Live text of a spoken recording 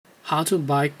How to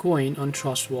buy coin on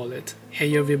Trust Wallet.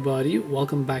 Hey everybody,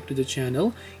 welcome back to the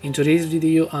channel. In today's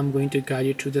video I'm going to guide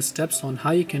you through the steps on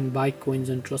how you can buy coins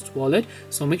on Trust Wallet,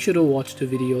 so make sure to watch the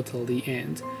video till the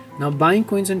end. Now buying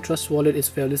coins on Trust Wallet is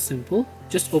fairly simple.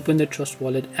 Just open the Trust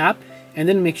Wallet app and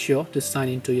then make sure to sign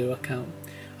into your account.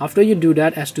 After you do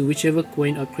that, as to whichever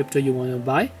coin or crypto you want to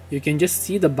buy, you can just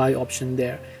see the buy option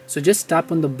there. So just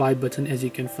tap on the buy button as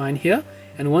you can find here,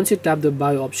 and once you tap the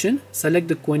buy option, select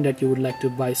the coin that you would like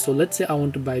to buy. So let's say I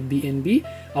want to buy BNB.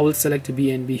 I will select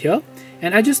BNB here,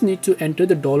 and I just need to enter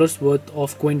the dollars worth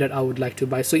of coin that I would like to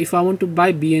buy. So if I want to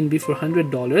buy BNB for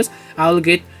 $100, I will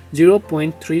get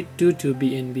 0.322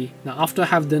 BNB. Now after I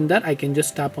have done that, I can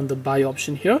just tap on the buy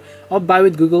option here, or buy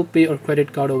with Google Pay or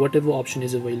credit card or whatever option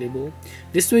is available.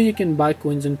 This way you can buy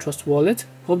coins in Trust Wallet.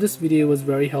 Hope this video was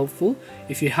very helpful.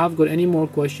 If you have got any more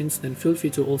questions, then feel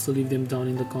free to also leave them down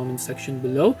in the comment section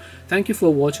below. Thank you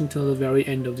for watching till the very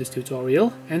end of this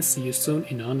tutorial, and see you soon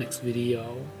in our next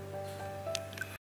video.